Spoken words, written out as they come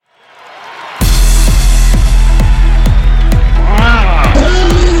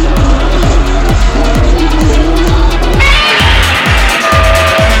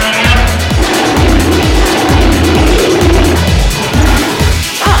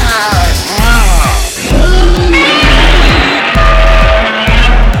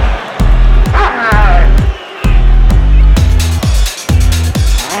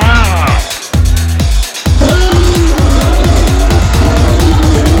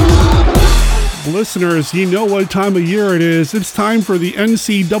listeners, you know what time of year it is. It's time for the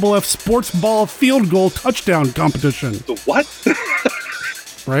NCAA Sports Ball Field Goal Touchdown Competition. The what?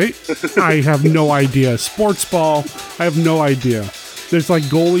 Right? I have no idea. Sports ball, I have no idea. There's like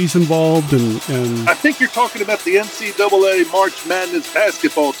goalies involved and I think you're talking about the NCAA March Madness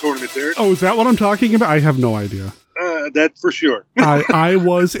basketball tournament, Derek. Oh, is that what I'm talking about? I have no idea. That's for sure. I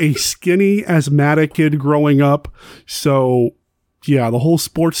was a skinny, asthmatic kid growing up, so yeah, the whole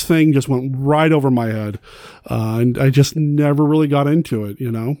sports thing just went right over my head, and I just never really got into it,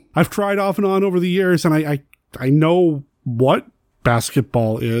 you know? I've tried off and on over the years, and I know what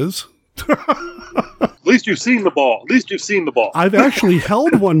basketball is. At least you've seen the ball. I've actually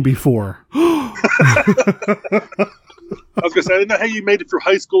held one before. I was going to say, I didn't know how you made it through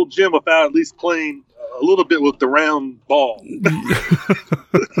high school gym without at least playing a little bit with the round ball.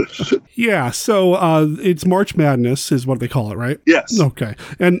 Yeah, so it's March Madness is what they call it, right? Yes. Okay.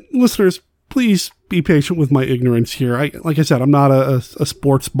 And listeners, please be patient with my ignorance here. Like I said, I'm not a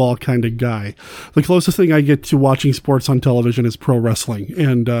sports ball kind of guy. The closest thing I get to watching sports on television is pro wrestling.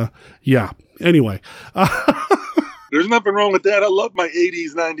 And yeah, anyway. There's nothing wrong with that. I love my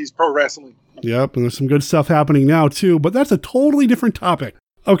 80s, 90s pro wrestling. Yep, and there's some good stuff happening now too, but that's a totally different topic.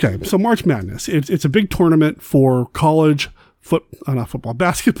 Okay, so March Madness. It's a big tournament for college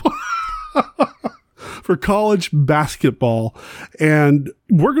basketball. For college basketball, and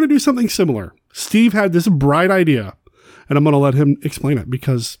we're going to do something similar. Steve had this bright idea, and I'm going to let him explain it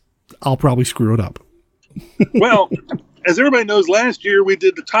because I'll probably screw it up. Well, as everybody knows, last year we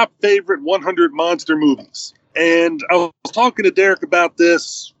did the top favorite 100 monster movies. And I was talking to Derek about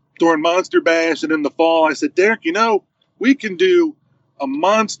this during Monster Bash and in the fall. I said, Derek, you know, we can do a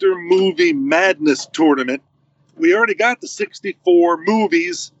monster movie madness tournament. We already got the 64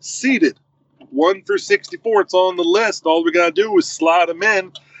 movies seated. 1 through 64, it's on the list. All we got to do is slot them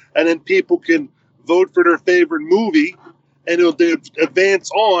in, and then people can vote for their favorite movie, and it'll advance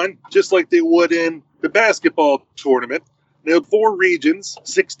on just like they would in the basketball tournament. They have 4 regions,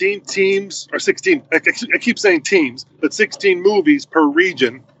 16 teams, or 16, I keep saying teams, but 16 movies per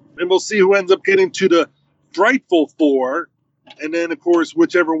region. And we'll see who ends up getting to the Frightful 4. And then, of course,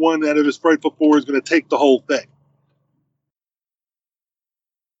 whichever one out of his Frightful 4 is going to take the whole thing.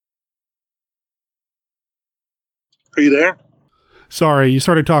 Are you there? Sorry, you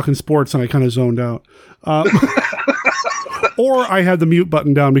started talking sports and I kind of zoned out. Or I had the mute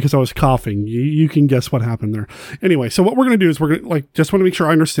button down because I was coughing. You can guess what happened there. Anyway, so what we're going to do is we're going to, just want to make sure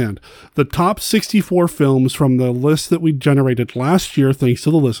I understand. The top 64 films from the list that we generated last year, thanks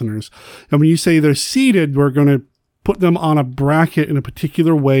to the listeners. And when you say they're seated, we're going to put them on a bracket in a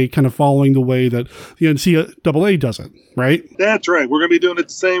particular way, kind of following the way that the NCAA does it, right? That's right. We're going to be doing it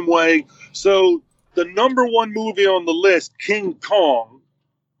the same way. So the number 1 movie on the list, King Kong,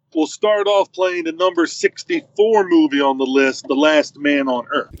 will start off playing the number 64 movie on the list, The Last Man on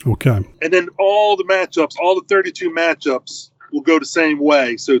Earth. Okay. And then all the matchups, all the 32 matchups will go the same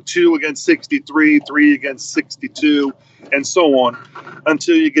way. So 2 against 63, 3 against 62, and so on,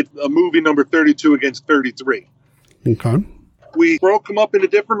 until you get a movie number 32 against 33. Okay. We broke them up into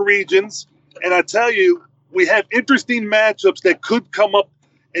different regions, and I tell you, we have interesting matchups that could come up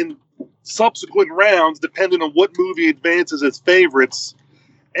in subsequent rounds, depending on what movie advances as favorites.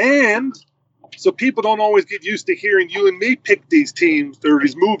 And so people don't always get used to hearing you and me pick these teams or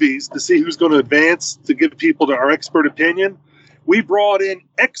these movies to see who's going to advance, to give people our expert opinion. We brought in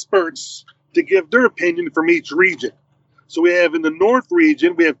experts to give their opinion from each region. So we have in the North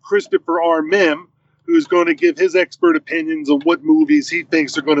region, we have Christopher R. Mim, who's going to give his expert opinions on what movies he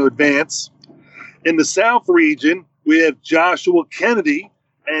thinks are going to advance. In the South region, we have Joshua Kennedy,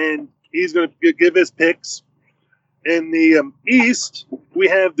 and he's going to give his picks. In the East, we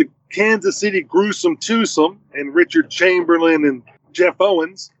have the Kansas City Gruesome Twosome and Richard Chamberlain and Jeff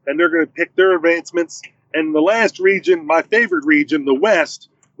Owens, and they're going to pick their advancements. And in the last region, my favorite region, the West,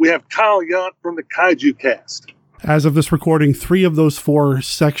 we have Kyle Yount from the Kaiju Cast. As of this recording, 3 of those 4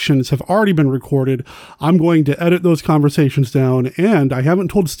 sections have already been recorded. I'm going to edit those conversations down, and I haven't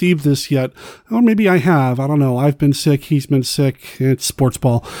told Steve this yet. Or maybe I have. I don't know. I've been sick. He's been sick. It's sports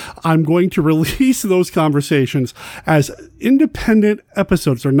ball. I'm going to release those conversations as independent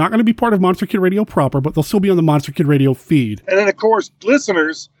episodes. They're not going to be part of Monster Kid Radio proper, but they'll still be on the Monster Kid Radio feed. And then, of course,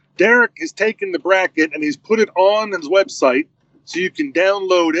 listeners, Derek has taken the bracket and he's put it on his website so you can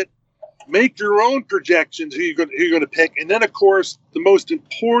download it. Make your own projections who you're going to pick. And then, of course, the most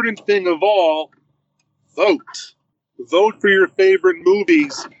important thing of all, vote. Vote for your favorite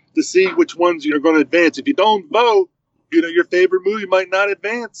movies to see which ones you're going to advance. If you don't vote, your favorite movie might not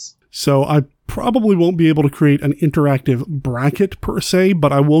advance. So I probably won't be able to create an interactive bracket per se,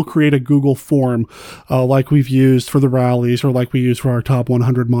 but I will create a Google form like we've used for the rallies or like we use for our top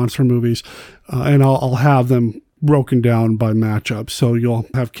 100 monster movies. And I'll have them broken down by matchup. So you'll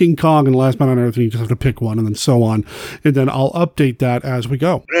have King Kong and Last Man on Earth, and you just have to pick one, and then so on. And then I'll update that as we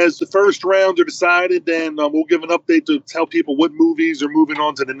go. As the first rounds are decided, then we'll give an update to tell people what movies are moving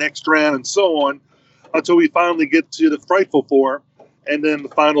on to the next round and so on until we finally get to the Frightful Four, and then the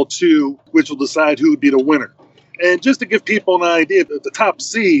final two, which will decide who would be the winner. And just to give people an idea of the top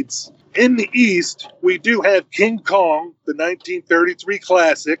seeds, in the East, we do have King Kong, the 1933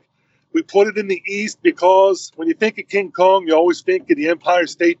 classic. We put it in the East because when you think of King Kong, you always think of the Empire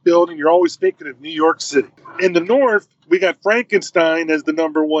State Building. You're always thinking of New York City. In the North, we got Frankenstein as the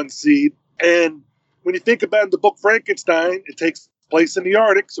number one seed. And when you think about the book Frankenstein, it takes place in the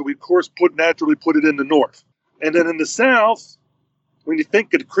Arctic. So we, of course, naturally put it in the North. And then in the South, when you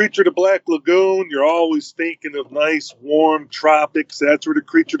think of the Creature of the Black Lagoon, you're always thinking of nice, warm tropics. That's where the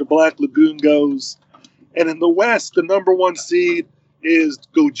Creature of the Black Lagoon goes. And in the West, the number one seed is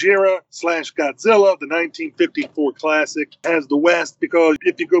Gojira/Godzilla, the 1954 classic, as the West, because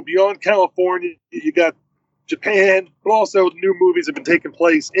if you go beyond California, you got Japan, but also the new movies have been taking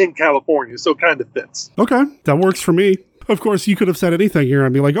place in California, so it kind of fits. Okay, that works for me. Of course, you could have said anything here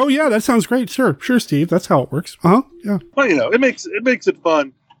and be like, oh yeah, that sounds great. Sure, Steve, that's how it works. Yeah. Well, it makes it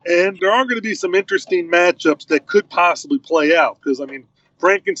fun, and there are going to be some interesting matchups that could possibly play out, because,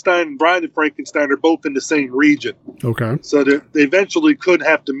 Frankenstein and Bride of Frankenstein are both in the same region. Okay. So they eventually could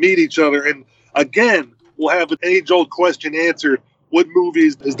have to meet each other. And again, we'll have an age-old question answered. What movie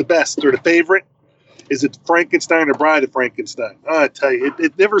is the best or the favorite? Is it Frankenstein or Bride of Frankenstein? I tell you,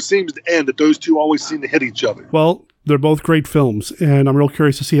 it never seems to end that those two always seem to hit each other. Well, they're both great films, and I'm real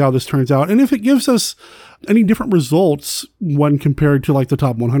curious to see how this turns out. And if it gives us any different results when compared to like the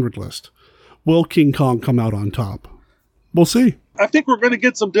top 100 list. Will King Kong come out on top? We'll see. I think we're going to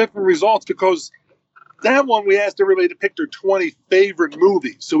get some different results because that one we asked everybody to pick their 20 favorite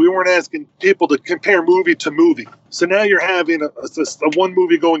movies. So we weren't asking people to compare movie to movie. So now you're having a one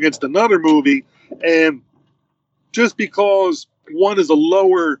movie going against another movie. And just because one is a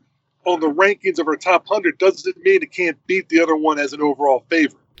lower on the rankings of our top 100 doesn't mean it can't beat the other one as an overall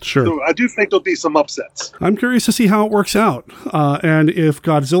favorite. Sure. So I do think there'll be some upsets. I'm curious to see how it works out. And if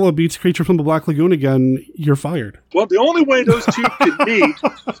Godzilla beats Creature from the Black Lagoon again, you're fired. Well, the only way those two can meet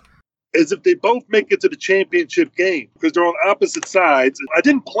is if they both make it to the championship game, because they're on opposite sides. I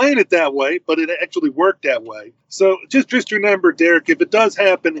didn't plan it that way, but it actually worked that way. So just remember, Derek, if it does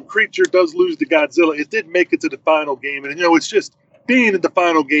happen and Creature does lose to Godzilla, it did make it to the final game. And, it's just being in the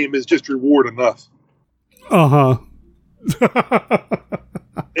final game is just reward enough. Uh-huh.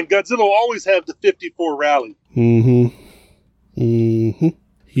 And Godzilla will always have the 54 rally.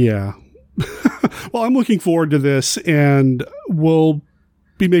 Yeah. Well, I'm looking forward to this, and we'll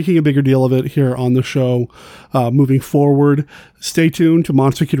be making a bigger deal of it here on the show moving forward. Stay tuned to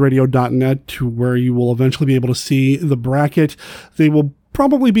monsterkidradio.net to where you will eventually be able to see the bracket. They will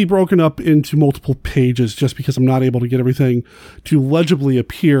probably be broken up into multiple pages just because I'm not able to get everything to legibly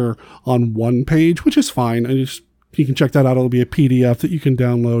appear on one page, which is fine. You can check that out. It'll be a PDF that you can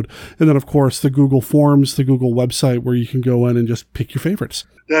download. And then, of course, the Google Forms, the Google website where you can go in and just pick your favorites.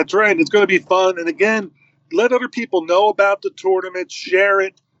 That's right. It's going to be fun. And again, let other people know about the tournament. Share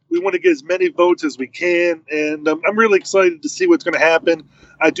it. We want to get as many votes as we can. And I'm really excited to see what's going to happen.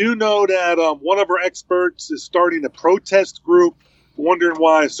 I do know that one of our experts is starting a protest group, wondering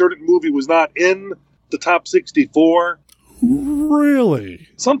why a certain movie was not in the top 64. Really?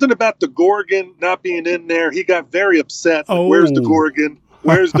 Something about the Gorgon not being in there. He got very upset. Oh. Where's the Gorgon?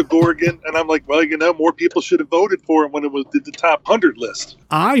 Where's the Gorgon? And I'm like, well, more people should have voted for him when it was the top 100 list.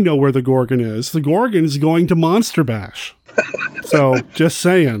 I know where the Gorgon is. The Gorgon is going to Monster Bash. So, just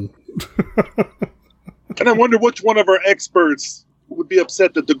saying. And I wonder which one of our experts would be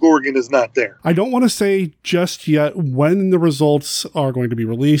upset that the Gorgon is not there. I don't want to say just yet when the results are going to be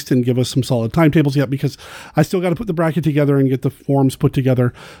released and give us some solid timetables yet, because I still got to put the bracket together and get the forms put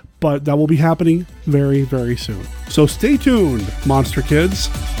together, but that will be happening very, very soon. So stay tuned, Monster Kids.